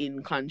be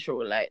in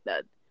control like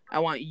that. I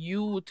want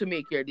you to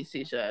make your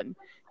decision.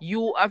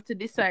 You have to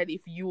decide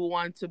if you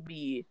want to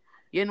be,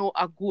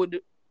 a good,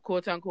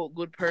 quote unquote,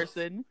 good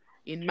person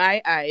in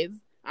my eyes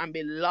and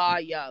be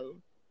loyal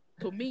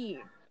to me.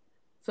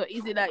 So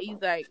is it that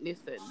he's like,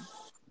 listen,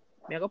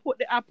 I'm gonna put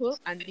the apple,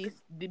 and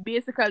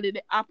basically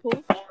the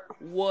apple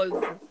was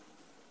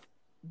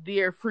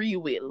their free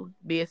will,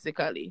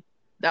 basically.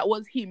 That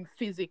was him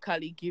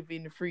physically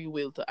giving free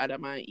will to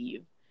Adam and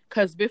Eve.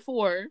 Because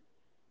before,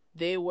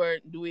 they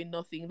weren't doing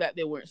nothing that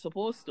they weren't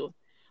supposed to.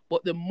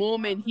 But the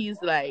moment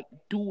he's like,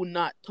 do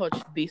not touch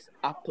this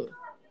apple,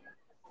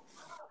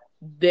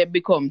 they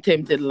become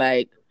tempted,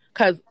 like,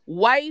 because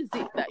why is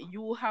it that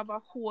you have a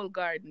whole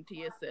garden to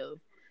yourself,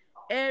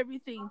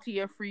 everything to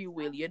your free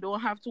will, you don't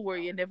have to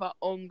worry, you're never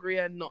hungry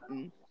or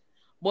nothing,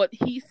 but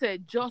he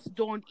said, just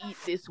don't eat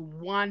this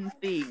one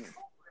thing,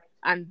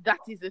 and that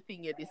is the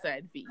thing you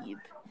decide to eat.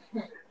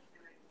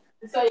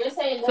 So you're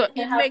saying So that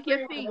it make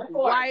you think,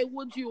 why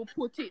would you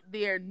put it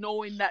there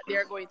knowing that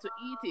they're going to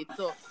eat it?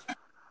 So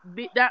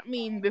that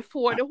means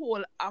before the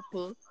whole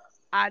apple,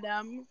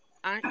 Adam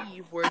and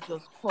Eve were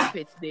just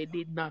puppets. They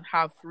did not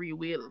have free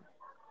will.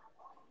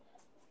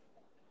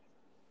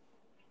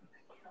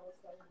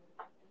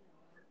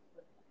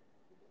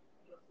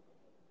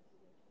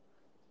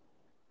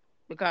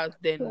 Because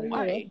then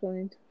why?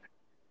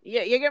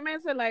 Yeah, you get me?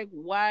 So like,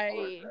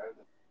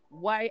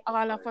 why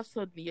all of a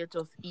sudden you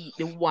just eat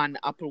the one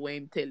apple when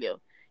him tell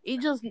you? It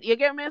just, you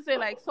get me? Say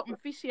like something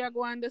fishy are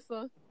going there,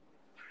 so.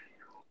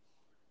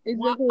 It's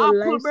One the whole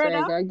apple, life brother.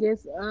 cycle. I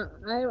guess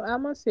I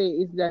must say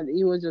is that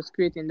he was just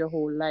creating the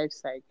whole life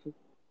cycle.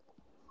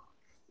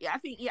 Yeah, I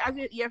think you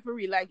have to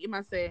realize, like, he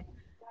must say,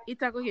 it's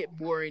gonna get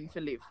boring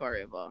to live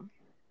forever.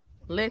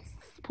 Let's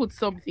put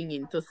something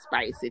in to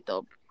spice it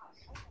up.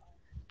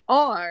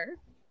 Or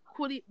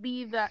could it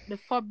be that the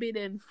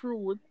forbidden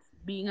fruit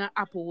being an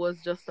apple was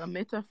just a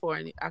metaphor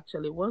and it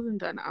actually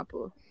wasn't an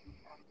apple?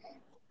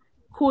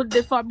 Could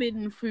the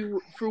forbidden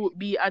fruit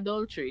be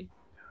adultery?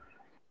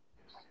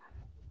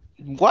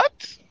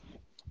 What?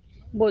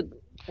 But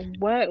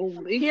why?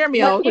 Hear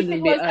me But out. if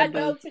it was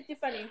adultery,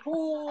 Tiffany,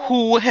 Who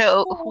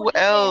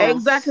else?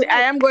 Exactly.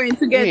 I am going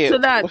to get Wait.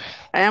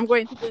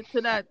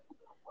 to that.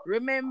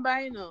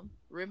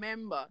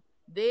 Remember,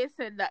 they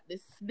said that the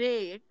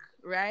snake,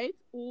 right,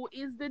 who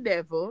is the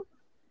devil,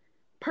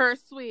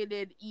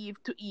 persuaded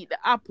Eve to eat the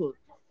apple.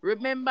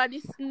 Remember,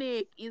 the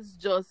snake is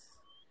just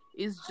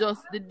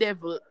the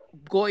devil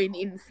going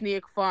in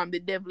snake form. The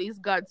devil is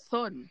God's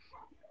son,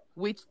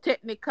 which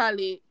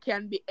technically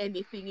can be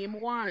anything he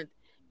wants.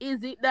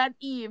 Is it that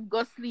Eve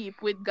go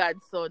sleep with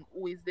God's son,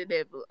 who is the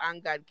devil,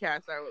 and God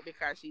cast her out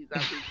because she's a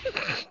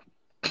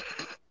witch?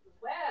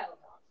 well,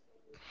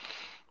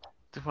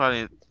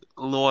 Tiffany,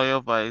 lower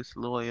your voice.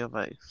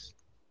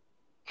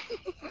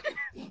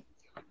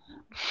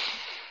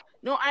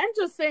 No, I'm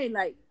just saying,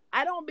 like,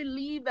 I don't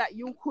believe that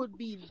you could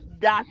be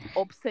that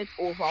upset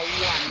over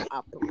one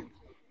apple.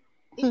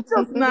 It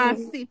does not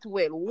sit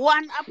well.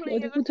 One apple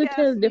But you to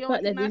tell the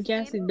fact that he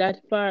can see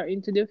that far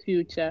into the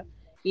future,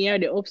 he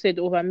had the upset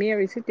over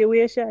Mary's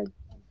situation.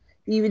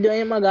 Even though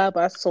him have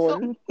a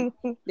son,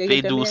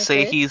 They do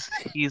say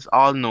he's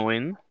all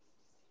knowing.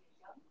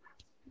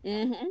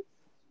 Mm-hmm.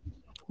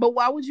 But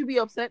why would you be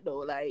upset though?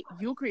 Like,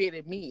 you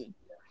created me.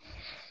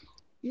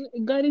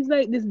 God is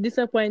like this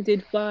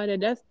disappointed father.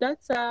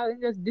 That's all. He's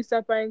just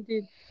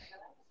disappointed.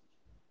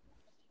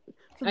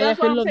 So I have that's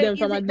to what I'm love saying. them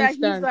from Is a it that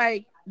distance. he's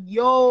like,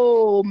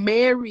 yo,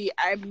 Mary,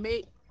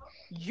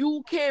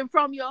 you came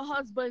from your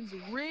husband's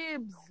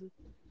ribs,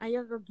 and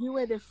you're gonna give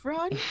away the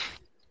front?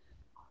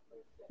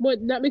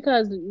 But not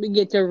because we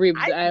get your ribs,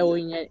 I owe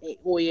you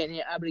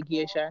any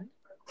obligation.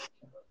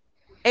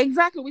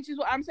 Exactly, which is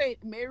what I'm saying.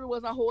 Mary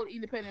was a whole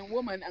independent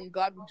woman, and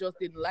God just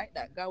didn't like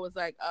that. God was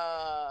like,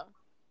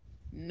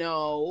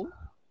 no,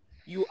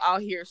 you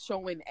out here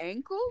showing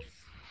ankles?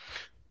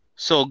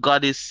 So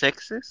God is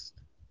sexist?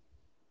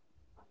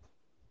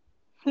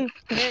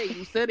 Hey,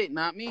 you said it,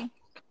 not me.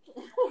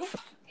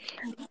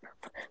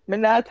 Me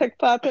not take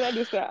part in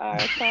this,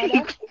 alright,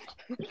 father.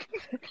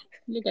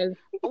 Because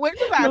We're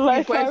just My asking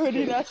life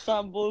already questions. in a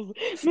shambles.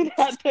 Me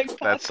not take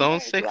part. That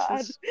sounds in it,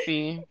 lad. sexist.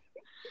 See?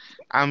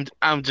 I'm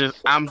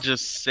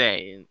just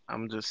saying.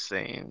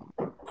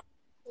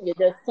 you're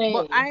just saying.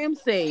 But I am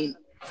saying,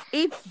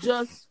 it's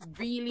just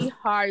really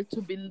hard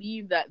to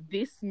believe that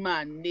this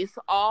man, this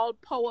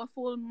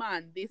all-powerful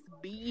man, this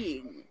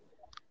being,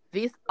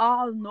 this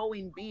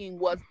all-knowing being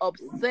was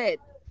upset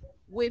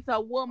with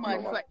a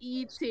woman for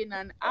eating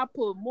an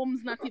apple.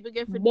 Mom's not even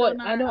getting but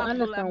done I don't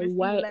understand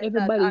why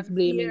everybody's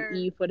blaming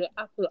Eve for the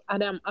apple.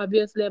 Adam,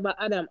 obviously, but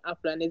Adam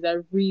apple, and there's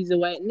a reason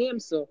why it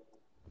named so.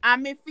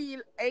 And me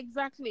feel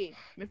exactly.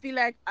 Me feel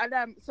like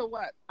Adam. So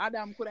what?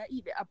 Adam could have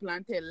eat the apple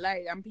and tell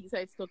lie, and piece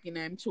is stuck in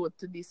him throat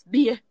to this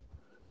day.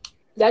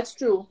 That's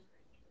true.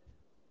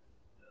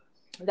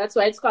 That's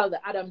why it's called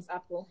the Adam's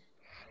apple.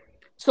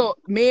 So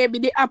maybe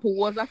the apple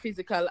was a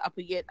physical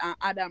apple yet, and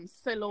Adam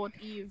sell out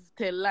Eve,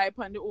 tell lie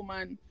on the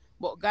woman,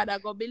 but God a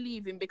go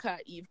believe him because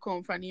Eve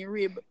come from the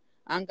rib,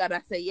 and God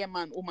a say, yeah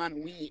man,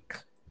 woman weak.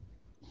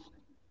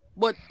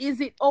 But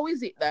how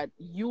is it that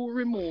you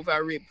remove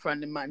a rib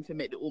from the man to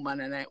make the woman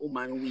and the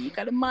woman weak?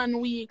 And the man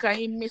weak and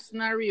he missing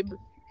a rib.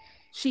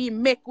 She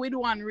make with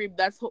one rib,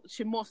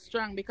 she most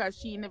strong because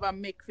she never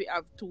make for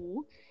have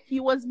two. He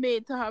was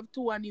made to have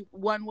two and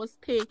one was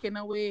taken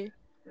away.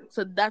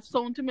 So that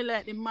sound to me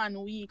like the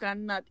man weak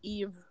and not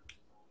Eve.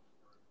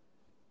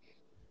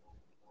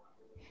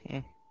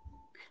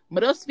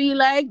 But I just feel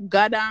like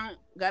God and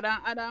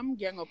Adam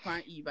gang up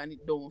on Eve and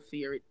it don't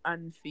fear it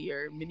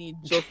unfair. Me need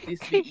justice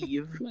for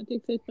Eve. What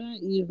takes it for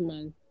Eve,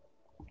 man?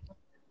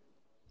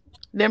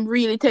 Them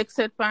really take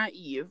set for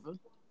Eve.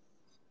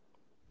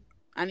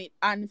 And it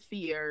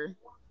unfair.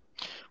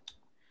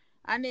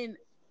 And then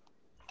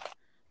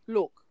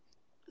look.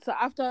 So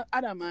after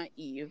Adam and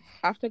Eve,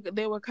 after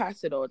they were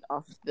casted out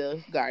of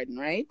the garden,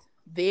 right?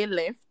 They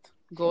left,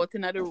 go out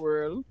into the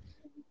world.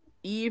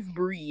 Eve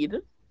breed.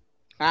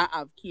 I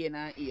have Cain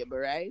and Abel,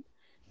 right?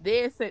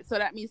 They said, so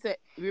that means that,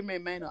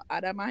 remember, you know,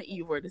 Adam and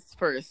Eve were the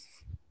first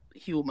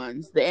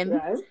humans. Then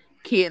Right.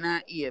 Cain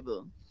and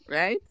Abel,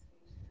 right?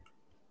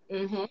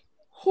 Mm-hmm.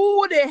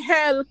 Who the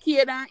hell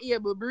Cain and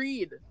Abel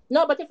breed?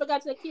 No, but you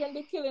forgot to Cain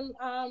did kill him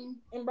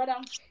brother.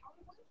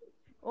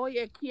 Oh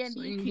yeah, Cain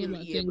So did he kill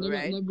never- he Abel, never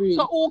right? no breed.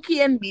 So who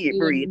Cain He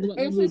breed? never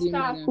His breed sister.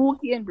 him, Who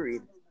Cain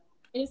breed?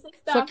 His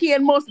sister. So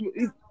Cain must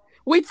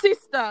with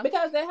sister.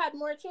 Because they had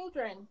more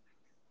children.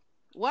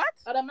 What?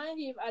 Adam and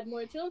Eve had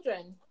more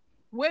children.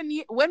 When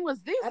was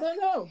this? I don't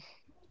know.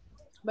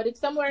 But it's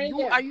somewhere in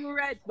there. Are you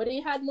right? But he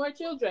had more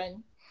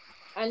children.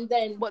 And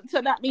then But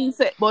so that means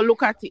that, but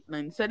look at it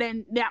man. So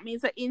then that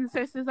means that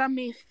incest is a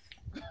myth.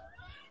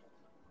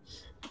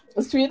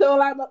 Sweet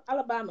old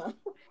Alabama.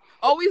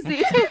 Oh, is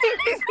it?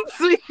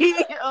 Sweet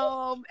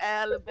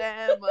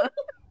Alabama.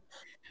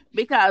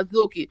 Because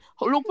look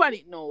at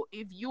it now.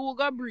 If you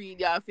go breed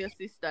you have your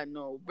sister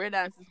now, brother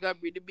and sister go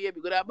breed the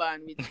baby gonna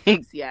born with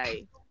 6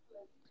 years.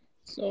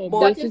 So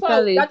But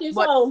basically,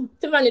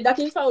 Tiffany, that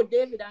is how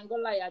David and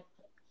Goliath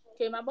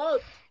came about.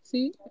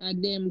 see,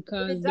 and them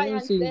cause The Down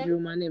giants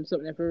syndrome and them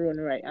something for run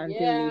right until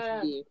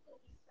Yeah. this day.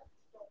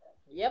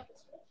 Yep.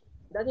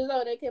 That is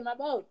how they came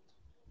about.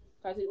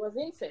 Because it was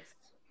incest.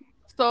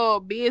 So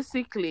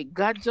basically,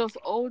 God just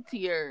out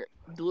here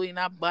doing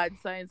a bad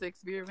science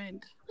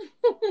experiment.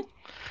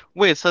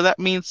 Wait, so that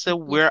means that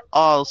we're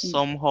all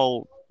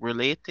somehow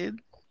related,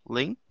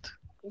 linked?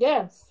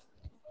 Yes.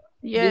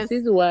 Yes.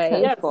 This is why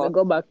Yes. I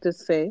go back to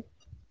say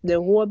the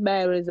whole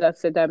Bible is a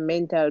set of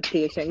mental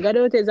patient. God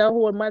is a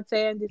whole mad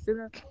scientist, you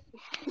know?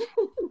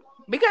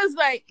 Because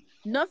like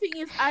nothing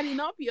is adding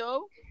up,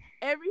 yo.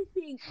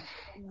 Everything,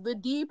 the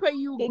deeper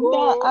you It go,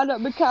 not add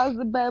up because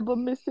the Bible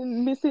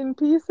missing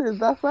pieces.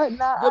 That's right.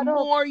 Now the add up.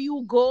 more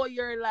you go,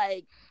 you're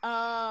like,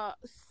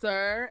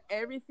 sir,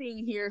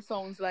 everything here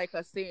sounds like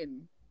a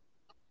sin.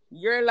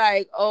 You're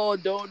like, oh,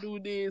 don't do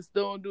this,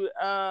 don't do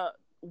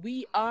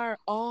we are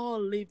all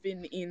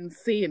living in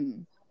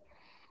sin.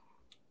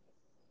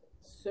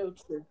 So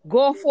true.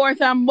 Go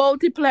forth and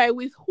multiply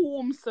with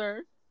whom,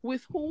 sir?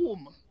 With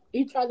whom?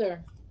 Each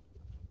other.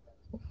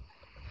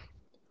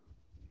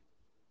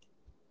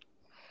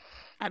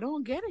 I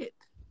don't get it.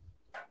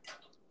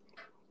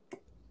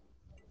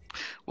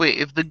 Wait,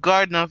 if the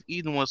Garden of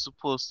Eden was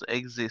supposed to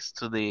exist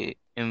today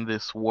in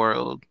this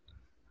world,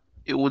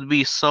 it would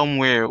be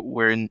somewhere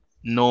where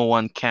no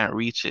one can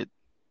reach it.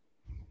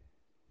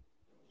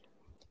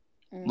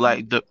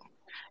 Like the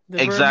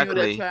exactly.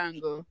 Bermuda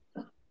Triangle.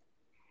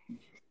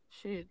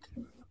 Shit.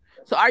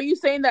 So are you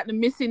saying that the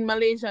missing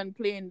Malaysian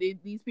plane,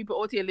 these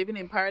people out here living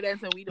in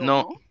paradise and we don't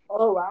No. know?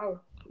 Oh, wow.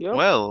 Yep.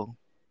 Well,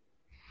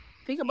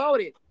 Think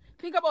about it.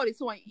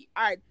 So, all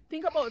right,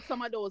 think about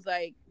some of those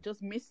like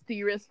just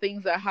mysterious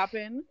things that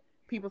happen.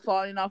 People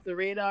falling off the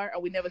radar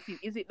and we never see.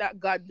 Is it that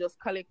God just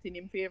collecting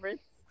him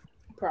favorites?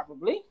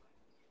 Probably.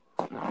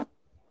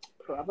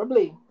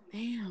 Probably.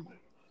 Damn.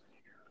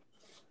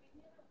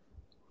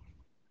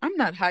 I'm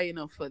not high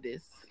enough for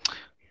this.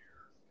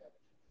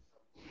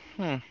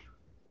 But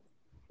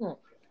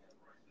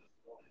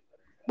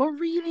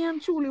really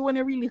and truly, when I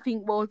really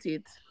think about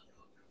it,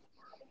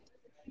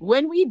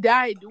 when we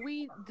die, do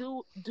we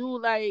do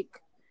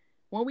like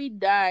when we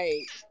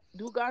die?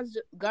 Do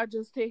God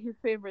just take his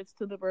favorites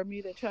to the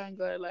Bermuda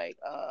Triangle? Like,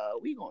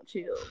 we gonna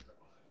chill.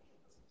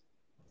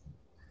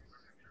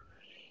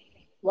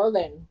 Well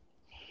then,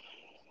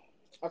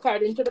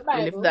 according to the And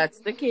Bible, if that's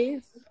the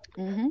case,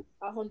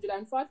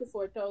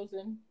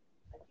 144,000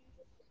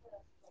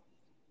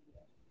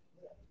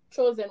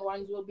 chosen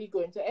ones will be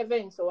going to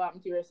heaven. So what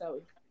happened to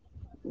yourself?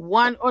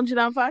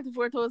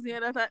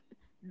 144,000.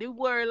 The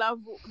world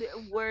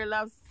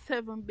of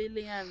 7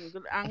 billion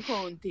and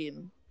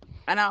counting.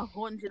 And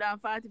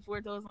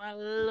 144,000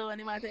 alone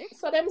in my take.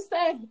 So them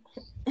stay.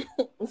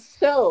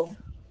 So,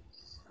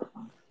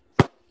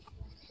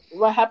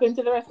 what happened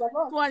to the rest of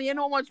us? One, you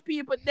know how much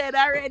people dead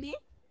already?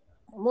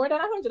 More than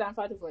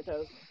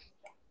 144,000.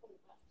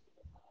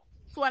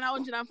 So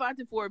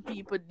 144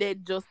 people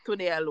dead just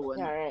today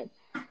alone. All right.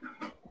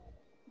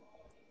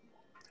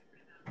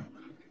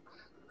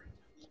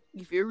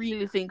 If you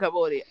really think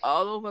about it,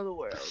 all over the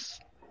world,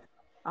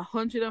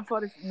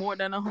 more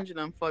than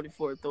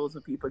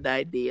 144,000 people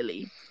die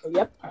daily.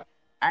 Yep.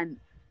 And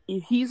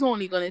if he's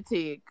only gonna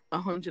take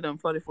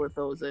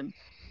 144,000,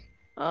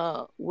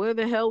 where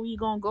the hell we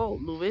gonna go,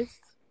 Louis?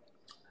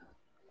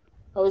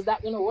 How is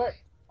that gonna work,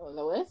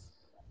 Louis?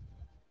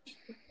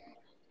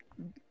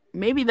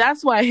 Maybe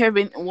that's why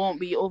heaven won't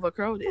be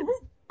overcrowded.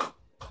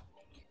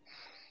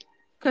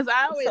 Because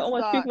I always So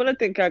much thought, people don't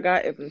think I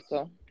got heaven,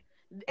 so.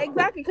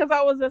 Exactly, because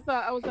I was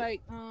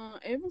like,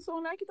 even so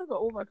like it got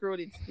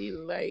overcrowded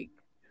still. Like,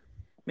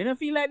 me don't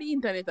feel like the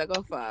internet I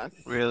go fast.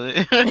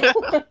 Really?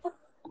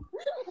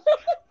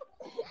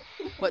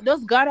 But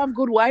does God have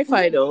good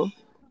Wi-Fi though?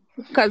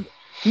 Because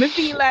me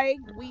feel like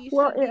we should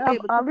Well, be it have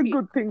able all to the pick.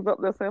 good things up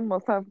there, so it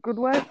must have good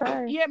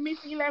Wi-Fi. Yeah, me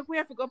feel like we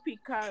have to go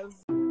pick because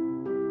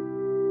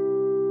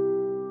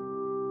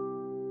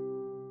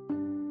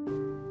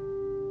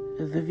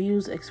the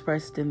views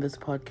expressed in this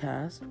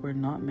podcast were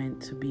not meant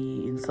to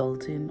be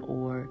insulting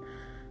or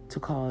to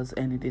cause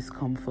any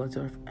discomfort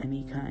of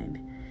any kind.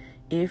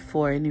 If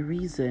for any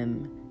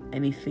reason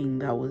anything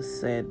that was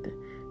said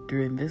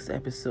during this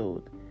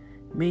episode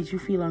made you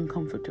feel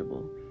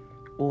uncomfortable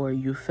or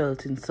you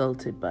felt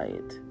insulted by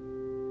it,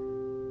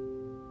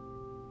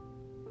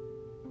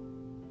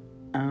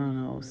 I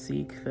don't know,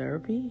 seek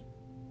therapy?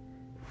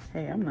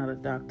 Hey, I'm not a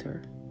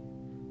doctor.